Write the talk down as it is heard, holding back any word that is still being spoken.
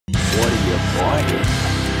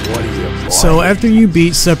So after you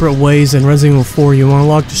beat Separate Ways in Resident Evil 4, you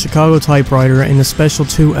unlock the Chicago Typewriter and the special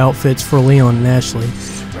 2 outfits for Leon and Ashley.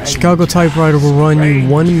 Chicago Typewriter will run you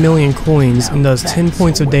 1 million coins and does 10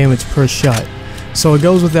 points of damage per shot, so it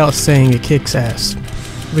goes without saying it kicks ass.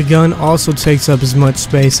 The gun also takes up as much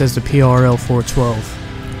space as the PRL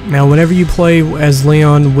 412. Now whenever you play as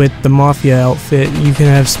Leon with the Mafia outfit, you can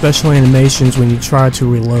have special animations when you try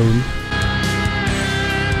to reload.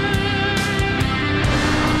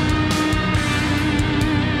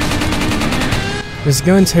 This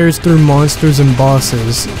gun tears through monsters and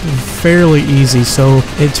bosses fairly easy, so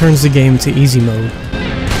it turns the game to easy mode.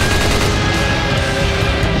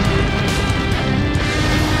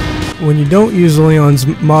 When you don't use Leon's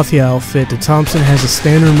Mafia outfit, the Thompson has a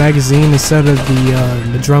standard magazine instead of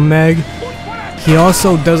the drum mag. He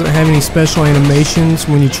also doesn't have any special animations.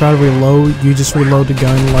 When you try to reload, you just reload the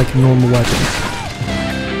gun like a normal weapon.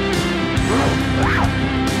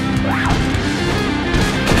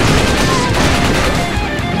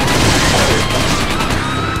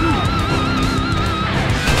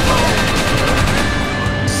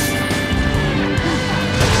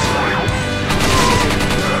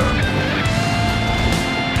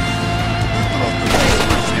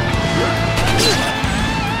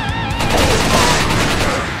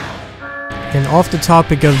 And off the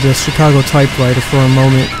topic of the Chicago Typewriter for a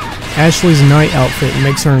moment, Ashley's night outfit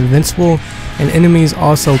makes her invincible, and enemies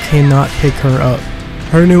also cannot pick her up.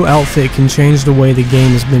 Her new outfit can change the way the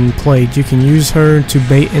game has been played. You can use her to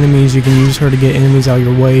bait enemies, you can use her to get enemies out of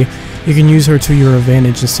your way, you can use her to your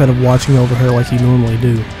advantage instead of watching over her like you normally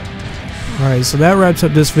do. Alright, so that wraps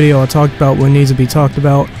up this video. I talked about what needs to be talked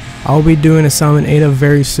about. I'll be doing Assignment Ada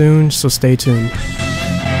very soon, so stay tuned.